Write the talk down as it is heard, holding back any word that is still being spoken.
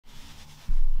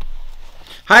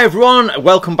Hi everyone,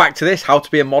 welcome back to this How to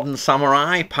Be a Modern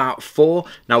Samurai Part 4.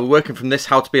 Now we're working from this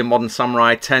How to Be a Modern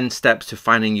Samurai 10 Steps to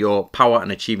Finding Your Power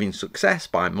and Achieving Success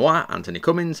by moi, Anthony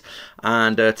Cummins.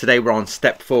 And today we're on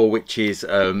step 4, which is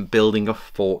building a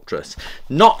fortress.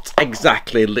 Not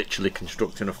exactly literally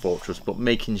constructing a fortress, but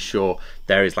making sure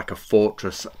there is like a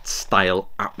fortress style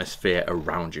atmosphere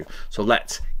around you. So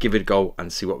let's give it a go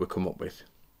and see what we come up with.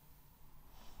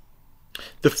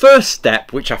 The first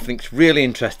step, which I think is really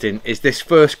interesting, is this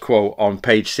first quote on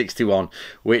page 61,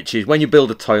 which is when you build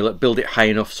a toilet, build it high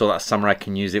enough so that samurai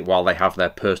can use it while they have their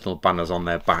personal banners on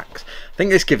their backs. I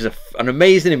think this gives an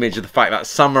amazing image of the fact that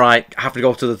samurai have to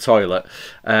go to the toilet,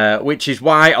 which is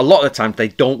why a lot of the time they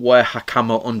don't wear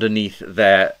hakama underneath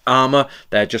their armor.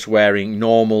 They're just wearing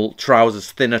normal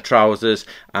trousers, thinner trousers,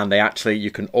 and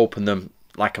you can open them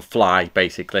like a fly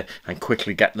basically and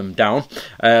quickly get them down.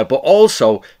 But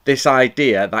also this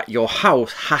idea that your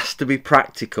house has to be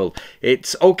practical.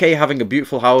 It's okay having a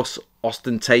beautiful house,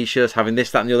 ostentatious, having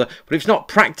this, that and the other, but if it's not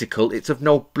practical, it's of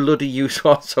no bloody use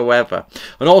whatsoever.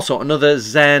 And also another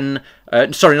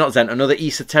another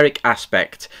esoteric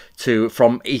aspect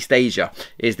from East Asia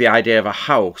is the idea of a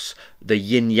house, the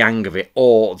yin-yang of it,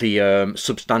 or the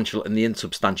substantial and the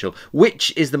insubstantial.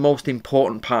 Which is the most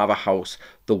important part of a house?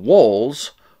 The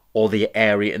walls or the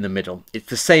area in the middle? It's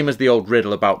the same as the old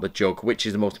riddle about the jug. Which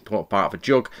is the most important part of a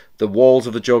jug? The walls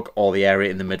of the jug or the area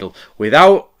in the middle?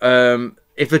 Without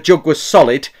if the jug was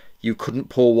solid, you couldn't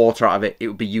pour water out of it. It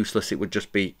would be useless. It would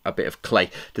just be a bit of clay.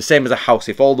 The same as a house.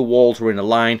 If all the walls were in a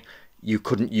line, you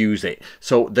couldn't use it.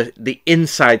 So the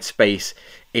inside space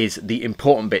is the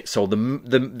important bit. So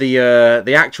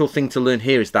the actual thing to learn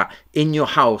here is that in your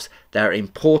house there are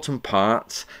important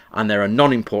parts and there are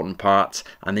non-important parts,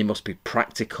 and they must be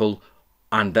practical,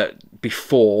 and that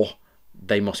before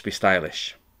they must be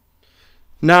stylish.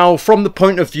 Now, from the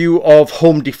point of view of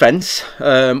home defense,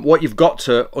 what you've got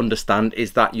to understand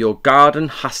is that your garden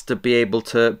has to be able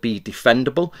to be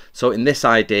defendable. So in this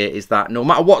idea is that no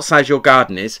matter what size your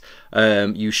garden is,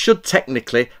 you should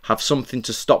technically have something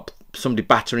to stop somebody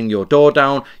battering your door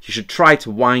down. You should try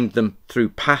to wind them through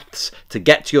paths to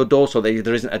get to your door so that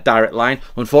there isn't a direct line.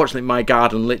 Unfortunately, my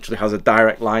garden literally has a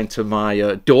direct line to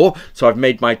my door, so I've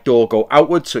made my door go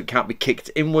outwards so it can't be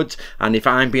kicked inwards, and if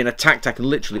I'm being attacked I can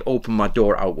literally open my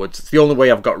door outwards. It's the only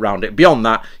way I've got around it. Beyond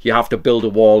that, you have to build a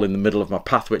wall in the middle of my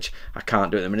path, which I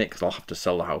can't do at the minute because I'll have to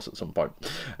sell the house at some point.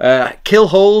 Kill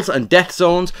holes and death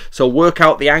zones. So work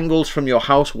out the angles from your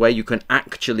house where you can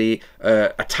actually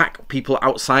attack people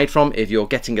outside from. If you're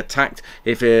getting attacked,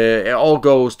 if it all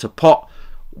goes to pot,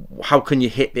 how can you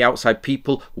hit the outside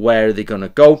people? Where are they going to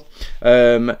go?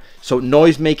 So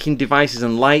noise making devices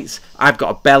and lights. I've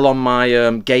got a bell on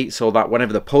my gate so that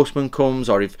whenever the postman comes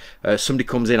or if somebody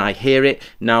comes in, I hear it.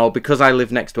 Now, because I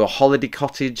live next to a holiday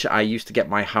cottage, I used to get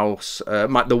my house,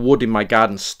 the wood in my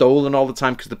garden stolen all the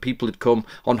time because the people had come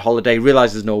on holiday,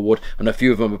 realised there's no wood, and a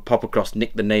few of them would pop across,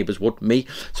 nick the neighbour's wood, me.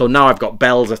 So now I've got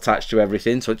bells attached to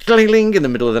everything, so it's ding in the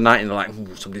middle of the night and they're like,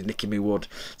 somebody's nicking me wood.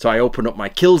 So I open up my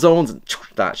kill zones and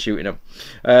start shooting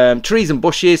them. Trees and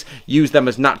bushes, use them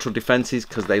as natural defences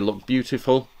because they look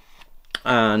beautiful.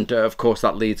 And of course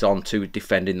that leads on to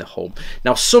defending the home.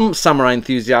 Now, some samurai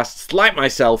enthusiasts like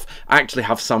myself actually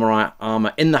have samurai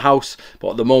armor in the house,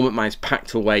 but at the moment mine's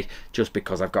packed away just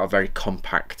because I've got a very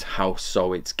compact house,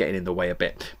 so it's getting in the way a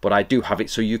bit. But I do have it.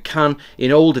 So you can,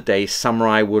 in older days,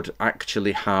 samurai would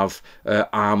actually have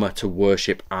armor to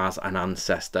worship as an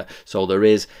ancestor. So there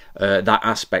is that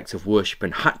aspect of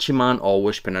worshipping Hachiman or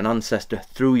worshipping an ancestor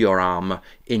through your armor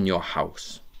in your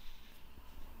house.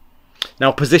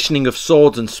 Now, positioning of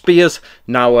swords and spears.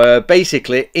 Now,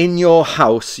 basically, in your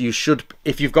house, you should,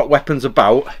 if you've got weapons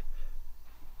about,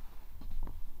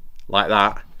 like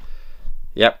that,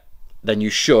 yep, then you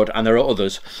should, and there are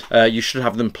others, you should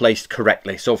have them placed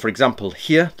correctly. So, for example,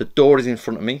 here, the door is in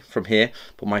front of me from here,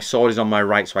 but my sword is on my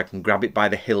right, so I can grab it by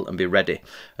the hilt and be ready.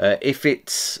 If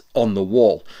it's on the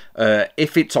wall,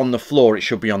 if it's on the floor, it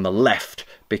should be on the left,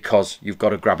 because you've got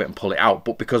to grab it and pull it out.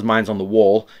 But because mine's on the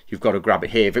wall, you've got to grab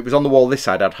it here. If it was on the wall this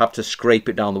side, I'd have to scrape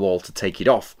it down the wall to take it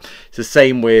off. It's the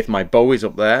same with my bow is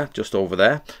up there, just over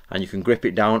there, and you can grip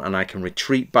it down and I can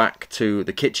retreat back to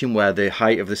the kitchen where the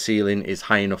height of the ceiling is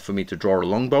high enough for me to draw a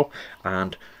longbow,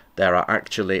 and there are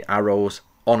actually arrows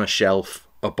on a shelf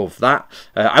above that.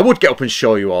 I would get up and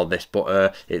show you all this,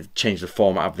 but it changed the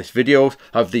format of these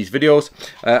videos.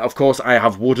 Of course, I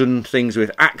have wooden things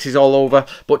with axes all over,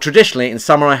 but traditionally in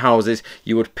samurai houses,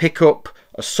 you would pick up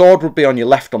a sword would be on your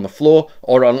left on the floor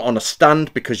or on a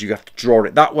stand because you have to draw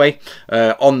it that way.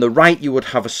 On the right, you would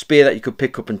have a spear that you could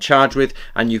pick up and charge with,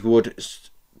 and you would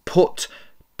put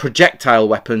projectile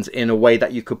weapons in a way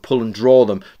that you could pull and draw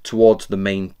them towards the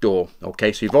main door.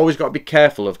 Okay, so you've always got to be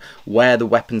careful of where the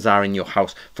weapons are in your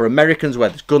house. For Americans, where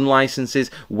there's gun licenses,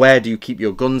 where do you keep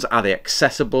your guns? Are they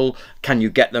accessible? Can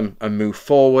you get them and move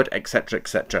forward, etc,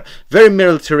 etc. Very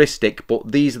militaristic,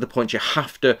 but these are the points you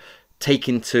have to take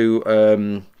into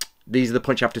these are the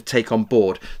points you have to take on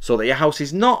board, so that your house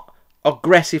is not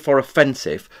aggressive or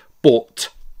offensive, but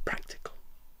practical.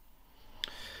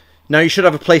 Now, you should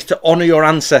have a place to honour your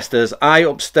ancestors. I,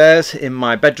 upstairs in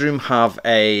my bedroom, have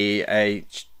a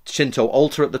Shinto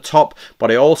altar at the top, but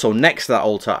I also, next to that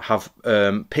altar, have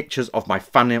pictures of my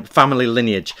family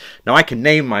lineage. Now, I can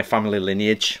name my family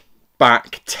lineage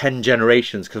back 10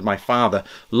 generations because my father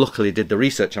luckily did the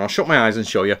research, and I'll shut my eyes and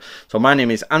show you. So my name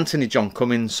is Anthony John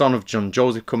Cummins, son of John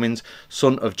Joseph Cummins,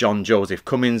 son of John Joseph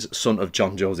Cummins, son of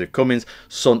John Joseph Cummins,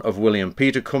 son of William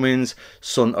Peter Cummins,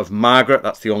 son of Margaret,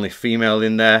 that's the only female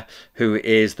in there, who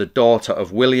is the daughter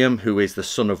of William, who is the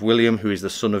son of William, who is the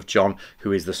son of John,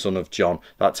 who is the son of John.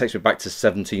 That takes me back to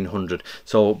 1700.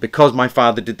 So because my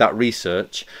father did that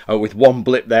research with one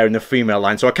blip there in the female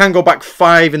line, so I can go back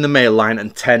 5 in the male line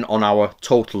and 10 on our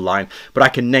total line, but I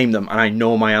can name them, and I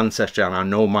know my ancestry, and I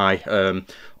know my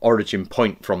origin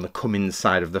point from the Cummins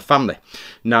side of the family.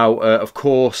 Now, of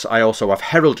course, I also have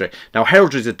heraldry. Now,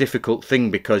 heraldry is a difficult thing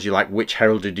because you're like, which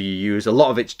heraldry do you use? A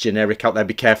lot of it's generic out there.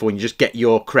 Be careful when you just get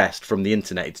your crest from the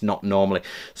internet. It's not normally.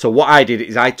 So what I did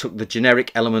is I took the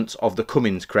generic elements of the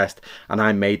Cummins crest and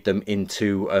I made them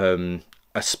into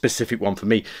a specific one for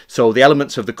me. So the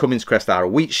elements of the Cummins crest are a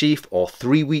wheat sheaf, or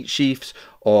 3 wheat sheaves,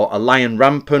 or a lion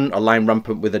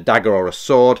rampant with a dagger or a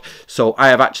sword. So I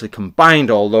have actually combined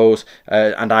all those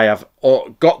and I have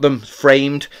got them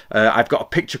framed. I've got a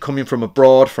picture coming from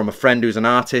abroad from a friend who's an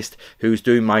artist who's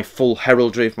doing my full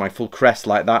heraldry, my full crest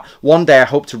like that. One day I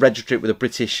hope to register it with a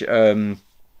British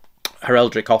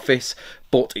heraldic office,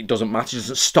 but it doesn't matter. It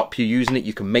doesn't stop you using it.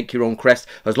 You can make your own crest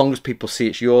as long as people see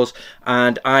it's yours.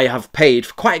 And I have paid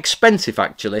for quite expensive,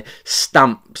 actually,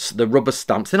 stamps, the rubber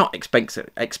stamps. They're not expensive,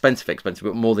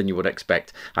 but more than you would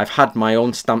expect. I've had my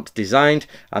own stamps designed,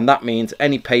 and that means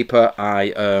any paper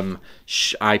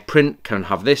I print can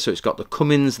have this. So it's got the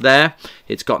Cummins there,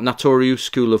 it's got Natoryu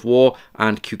School of War,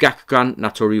 and Kyogakukan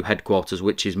Natoryu Headquarters,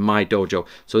 which is my dojo.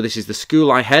 So this is the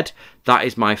school I head. That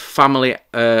is my family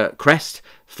crest.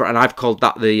 And I've called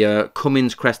that the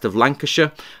Cummins Crest of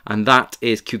Lancashire, and that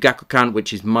is Kyogakukan,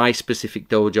 which is my specific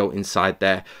dojo inside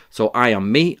there. So I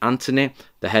am me, Anthony,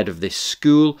 the head of this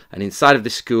school, and inside of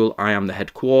this school I am the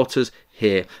headquarters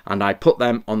here, and I put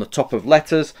them on the top of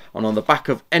letters, and on the back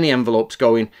of any envelopes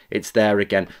going, it's there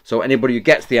again. So anybody who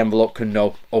gets the envelope can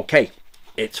know, okay,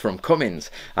 it's from Cummins.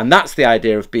 And that's the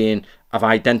idea of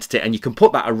identity, and you can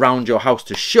put that around your house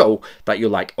to show that you're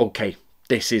like, okay,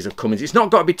 this is a Cummins. It's not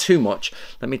got to be too much.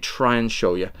 Let me try and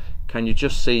show you. Can you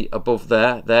just see above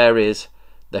there? There is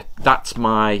that's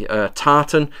my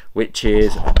tartan, which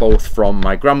is both from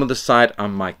my grandmother's side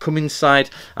and my Cummins side,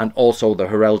 and also the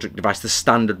heraldic device, the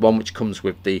standard one, which comes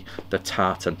with the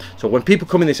tartan. So when people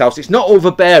come in this house, it's not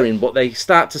overbearing, but they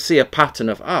start to see a pattern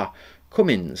of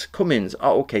Cummins,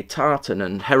 oh okay, tartan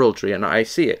and heraldry, and I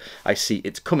see it. I see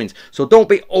it's Cummins. So don't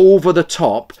be over the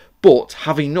top, but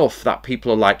have enough that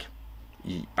people are like,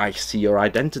 I see your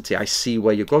identity, I see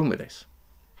where you're going with this.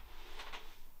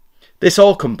 This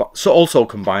also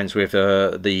combines with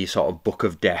the sort of Book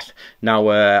of Death. Now,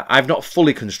 I've not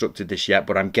fully constructed this yet,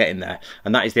 but I'm getting there.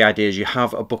 And that is the idea, is you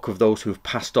have a book of those who've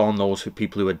passed on, those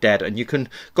people who are dead. And you can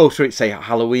go through it, say, at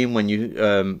Halloween, when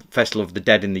you Festival of the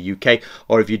Dead in the UK.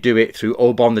 Or if you do it through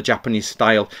Obon, the Japanese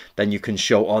style, then you can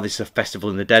show, oh, this is a Festival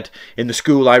in the Dead. In the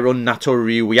school I run,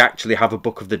 Natoryu, we actually have a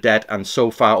Book of the Dead. And so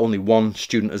far, only 1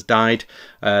 student has died.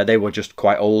 They were just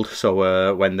quite old,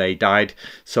 so when they died.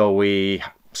 So we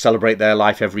celebrate their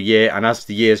life every year, and as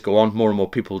the years go on, more and more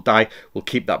people die. We'll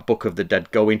keep that Book of the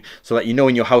Dead going, so that you know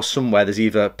in your house somewhere there's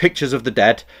either pictures of the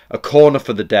dead, a corner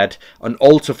for the dead, an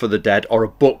altar for the dead, or a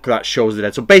book that shows the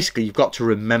dead. So basically you've got to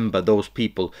remember those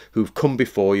people who've come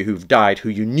before you, who've died, who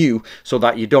you knew, so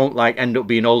that you don't like end up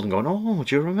being old and going, oh,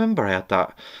 do you remember I had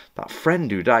that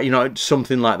friend who died, you know,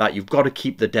 something like that. You've got to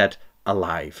keep the dead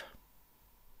alive.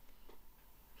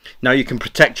 Now you can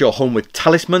protect your home with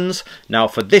talismans. Now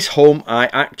for this home I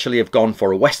actually have gone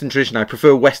for a Western tradition. I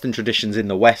prefer Western traditions in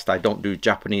the West. I don't do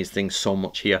Japanese things so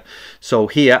much here. So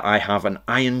here I have an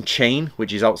iron chain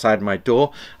which is outside my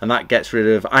door, and that gets rid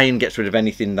of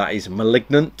anything that is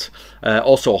malignant.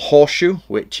 Also a horseshoe,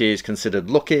 which is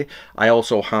considered lucky. I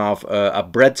also have a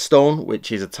breadstone,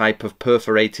 which is a type of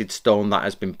perforated stone that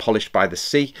has been polished by the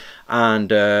sea. And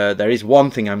there is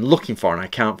one thing I'm looking for and I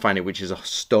can't find it, which is a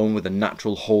stone with a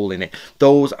natural hole in it.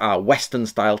 Those are Western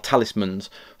style talismans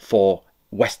for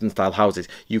Western style houses.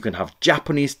 You can have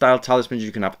Japanese style talismans,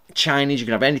 you can have Chinese, you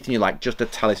can have anything you like, just a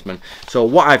talisman. So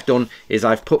what I've done is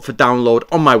I've put for download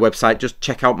on my website, just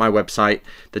check out my website,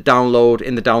 the download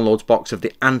in the downloads box of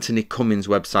the Anthony Cummins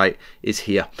website is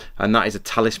here, and that is a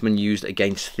talisman used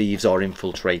against thieves or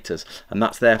infiltrators, and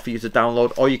that's there for you to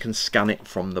download, or you can scan it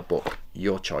from the book,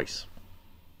 your choice.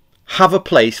 Have a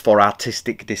place for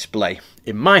artistic display.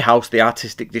 In my house, the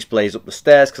artistic display is up the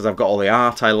stairs because I've got all the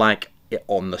art I like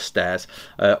on the stairs,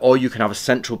 or you can have a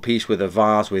central piece with a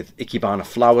vase with Ikebana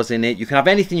flowers in it. You can have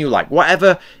anything you like,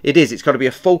 whatever it is. It's got to be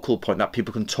a focal point that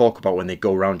people can talk about when they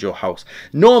go around your house.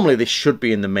 Normally this should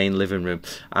be in the main living room,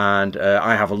 and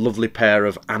I have a lovely pair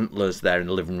of antlers there in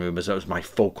the living room as my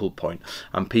focal point,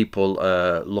 and people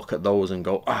look at those and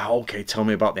go, oh, okay, tell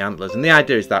me about the antlers. And the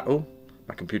idea is that, oh,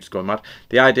 my computer's going mad.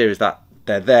 The idea is that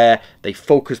they're there, they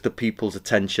focus the people's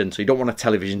attention. So you don't want a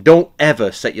television. Don't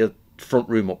ever set your front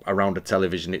room up around a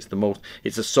television. It's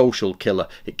a social killer.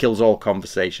 It kills all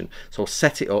conversation. So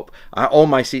set it up. All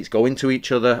my seats go into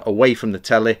each other, away from the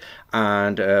telly,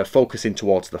 and focusing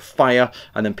towards the fire,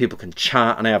 and then people can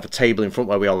chat, and I have a table in front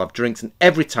where we all have drinks, and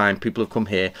every time people have come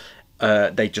here,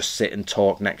 they just sit and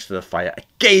talk next to the fire.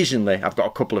 Occasionally I've got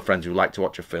a couple of friends who like to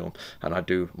watch a film, and I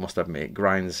must admit, it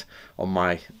grinds on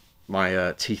my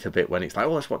teeth a bit when it's like,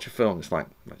 oh, let's watch a film. It's like,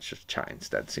 let's just chat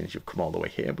instead. Seeing as you've come all the way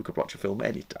here, we could watch a film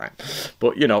anytime.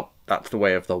 But you know, that's the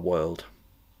way of the world.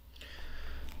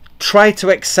 Try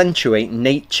to accentuate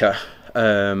nature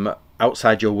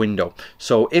outside your window.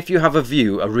 So if you have a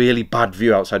really bad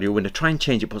view outside your window, try and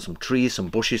change it. Put some trees, some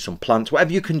bushes, some plants,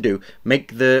 whatever you can do.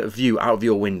 Make the view out of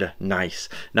your window nice.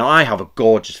 Now I have a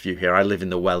gorgeous view here. I live in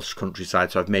the Welsh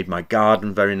countryside, so I've made my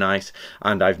garden very nice,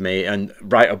 and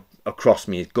right across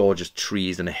me is gorgeous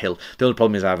trees and a hill. The only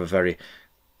problem is I have a very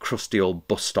crusty old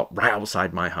bus stop right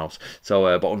outside my house,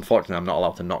 so but unfortunately I'm not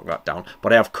allowed to knock that down,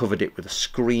 but I have covered it with a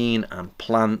screen and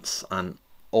plants and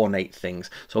ornate things,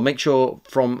 so make sure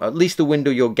from at least the window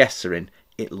your guests are in,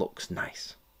 it looks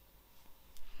nice.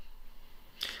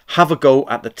 Have a go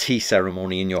at the tea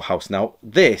ceremony in your house. Now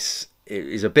this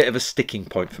is a bit of a sticking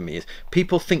point for me. Is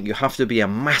people think you have to be a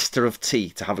master of tea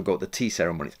to have a go at the tea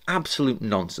ceremony. It's absolute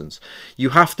nonsense. You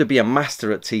have to be a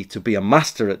master at tea to be a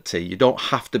master at tea. You don't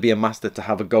have to be a master to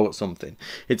have a go at something.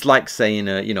 It's like saying,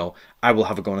 you know, I will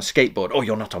have a go on a skateboard. Oh,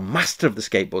 you're not a master of the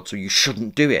skateboard, so you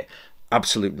shouldn't do it.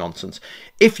 Absolute nonsense.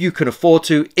 If you can afford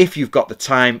to, if you've got the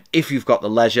time, if you've got the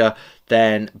leisure,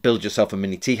 then build yourself a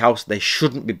mini tea house. They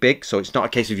shouldn't be big, so it's not a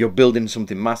case of you're building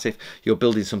something massive. You're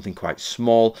building something quite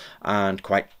small and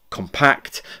quite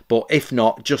compact, but if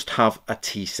not, just have a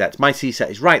tea set. My tea set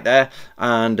is right there,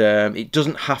 and it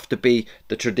doesn't have to be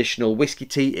the traditional whiskey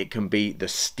tea. It can be the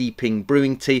steeping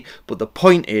brewing tea, but the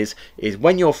point is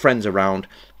when your friends are around,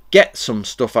 get some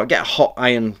stuff out, get a hot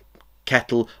iron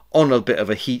kettle on a bit of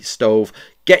a heat stove,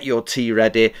 get your tea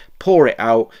ready, pour it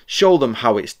out, show them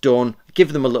how it's done,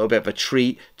 give them a little bit of a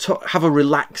treat, have a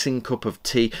relaxing cup of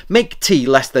tea. Make tea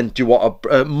more than do you want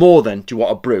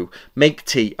to brew. Make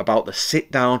tea about the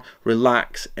sit down,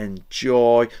 relax,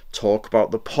 enjoy, talk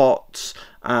about the pots,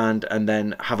 and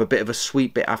then have a bit of a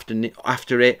sweet bit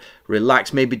after it,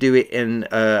 relax, maybe do it in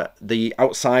the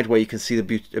outside where you can see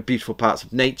the beautiful parts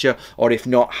of nature, or if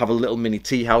not, have a little mini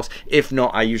tea house. If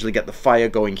not, I usually get the fire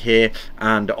going here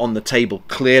and on the table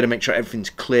clear to make sure everything's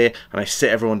clear, and I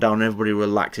sit everyone down and everybody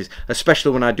relaxes.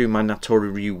 Especially when I do my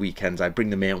Natori Ryu weekends, I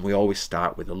bring them in and we always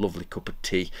start with a lovely cup of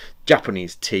tea,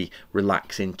 Japanese tea,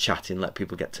 relaxing, chatting, let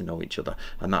people get to know each other,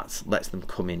 and that lets them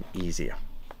come in easier.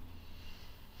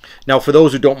 Now, for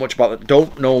those who don't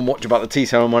know much about the tea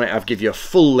ceremony, I've given you a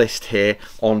full list here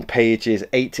on pages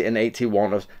 80 and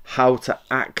 81 of how to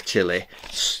actually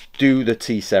do the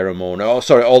tea ceremony. Oh,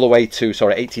 sorry, all the way to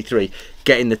 83,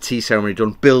 getting the tea ceremony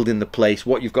done, building the place,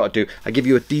 what you've got to do. I give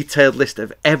you a detailed list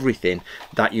of everything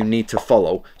that you need to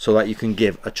follow so that you can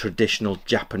give a traditional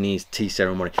Japanese tea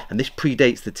ceremony. And this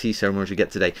predates the tea ceremonies we get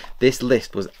today. This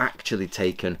list was actually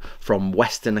taken from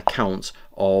Western accounts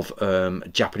of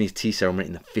Japanese tea ceremony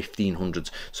in the 1500s.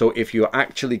 So if you're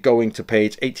actually going to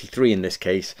page 83 in this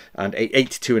case, and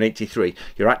 82 and 83,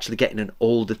 you're actually getting an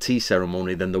older tea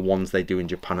ceremony than the ones they do in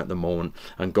Japan at the moment,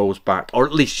 and goes back, or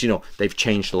at least, you know, they've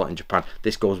changed a lot in Japan.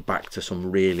 This goes back to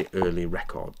some really early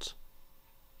records.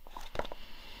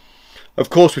 Of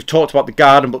course, we've talked about the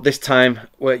garden, but this time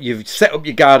where you've set up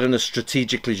your garden as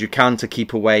strategically as you can to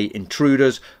keep away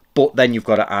intruders, but then you've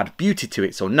got to add beauty to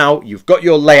it. So now you've got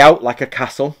your layout like a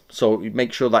castle, so you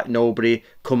make sure that nobody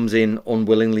comes in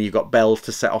unwillingly. You've got bells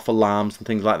to set off alarms and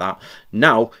things like that.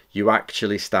 Now you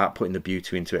actually start putting the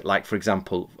beauty into it, like for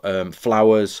example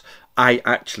flowers I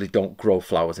actually don't grow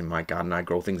flowers in my garden. I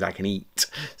grow things I can eat.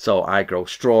 So I grow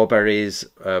strawberries,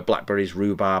 blackberries,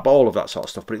 rhubarb, all of that sort of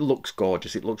stuff. But it looks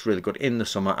gorgeous. It looks really good in the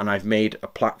summer. And I've made a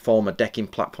platform, a decking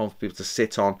platform for people to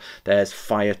sit on. There's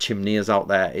fire chimneys out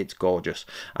there. It's gorgeous.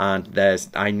 And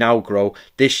I now grow,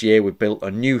 this year we built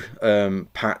a new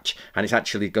patch, and it's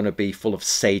actually going to be full of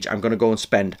sage. I'm going to go and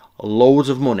spend loads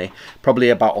of money, probably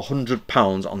about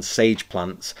 £100 on sage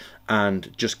plants,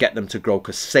 and just get them to grow,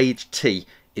 because sage tea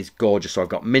is gorgeous. So I've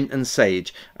got mint and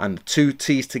sage, and the two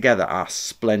teas together are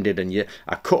splendid. And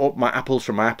I cut up my apples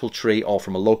from my apple tree or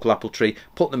from a local apple tree,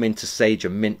 put them into sage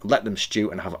and mint, let them stew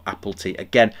and have apple tea.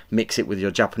 Again, mix it with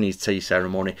your Japanese tea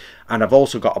ceremony. And I've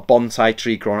also got a bonsai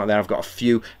tree growing out there. I've got a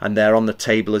few, and they're on the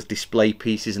table as display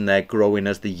pieces, and they're growing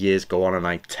as the years go on, and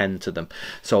I tend to them.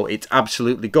 So it's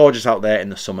absolutely gorgeous out there in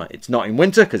the summer. It's not in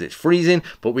winter because it's freezing,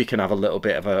 but we can have a little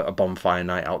bit of a bonfire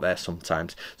night out there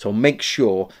sometimes. So make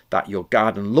sure that your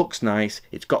garden looks nice.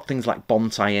 It's got things like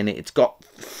bonsai in it. It's got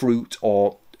fruit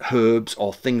or herbs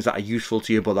or things that are useful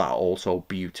to you, but that are also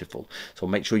beautiful. So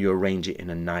make sure you arrange it in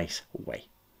a nice way.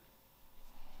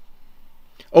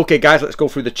 Okay guys, let's go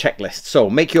through the checklist. So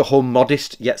make your home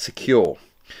modest yet secure.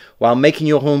 While making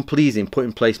your home pleasing, put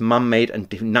in place man-made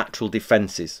and natural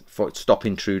defences for stop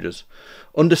intruders.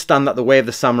 Understand that the way of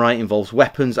the samurai involves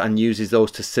weapons and uses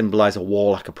those to symbolise a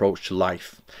warlike approach to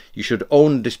life. You should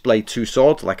own and display 2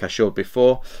 swords, like I showed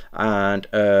before, and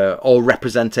all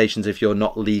representations if you're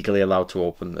not legally allowed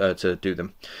to do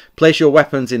them. Place your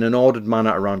weapons in an ordered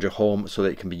manner around your home so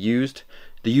that it can be used.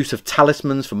 The use of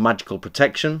talismans for magical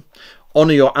protection.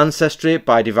 Honour your ancestry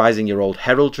by devising your old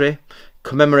heraldry.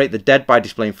 Commemorate the dead by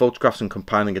displaying photographs and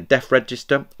compiling a death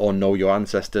register, or know your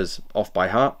ancestors off by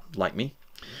heart, like me.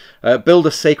 Build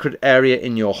a sacred area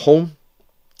in your home.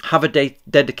 Have a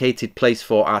dedicated place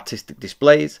for artistic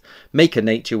displays. Make a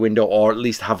nature window, or at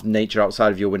least have nature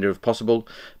outside of your window if possible.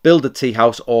 Build a tea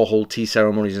house or hold tea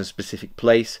ceremonies in a specific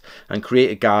place. And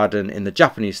create a garden in the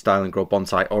Japanese style and grow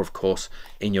bonsai, or of course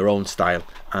in your own style.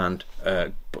 And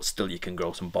but still you can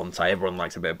grow some bonsai. Everyone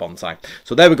likes a bit of bonsai.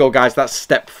 So there we go guys, that's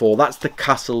step 4. That's the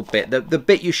castle bit. The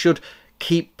bit you should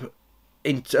keep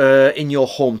in your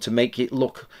home to make it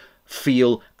look,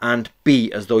 feel and be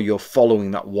as though you're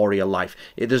following that warrior life.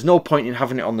 There's no point in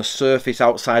having it on the surface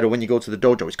outside or when you go to the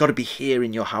dojo. It's got to be here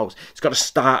in your house. It's got to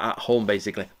start at home,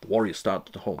 basically. The warrior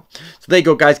starts at home. So there you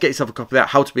go guys, get yourself a copy of that,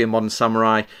 How to Be a Modern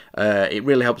Samurai. It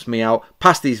really helps me out.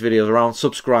 Pass these videos around,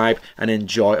 subscribe and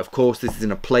enjoy. Of course this is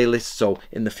in a playlist, so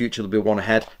in the future there'll be one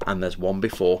ahead and there's one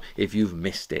before if you've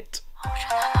missed it.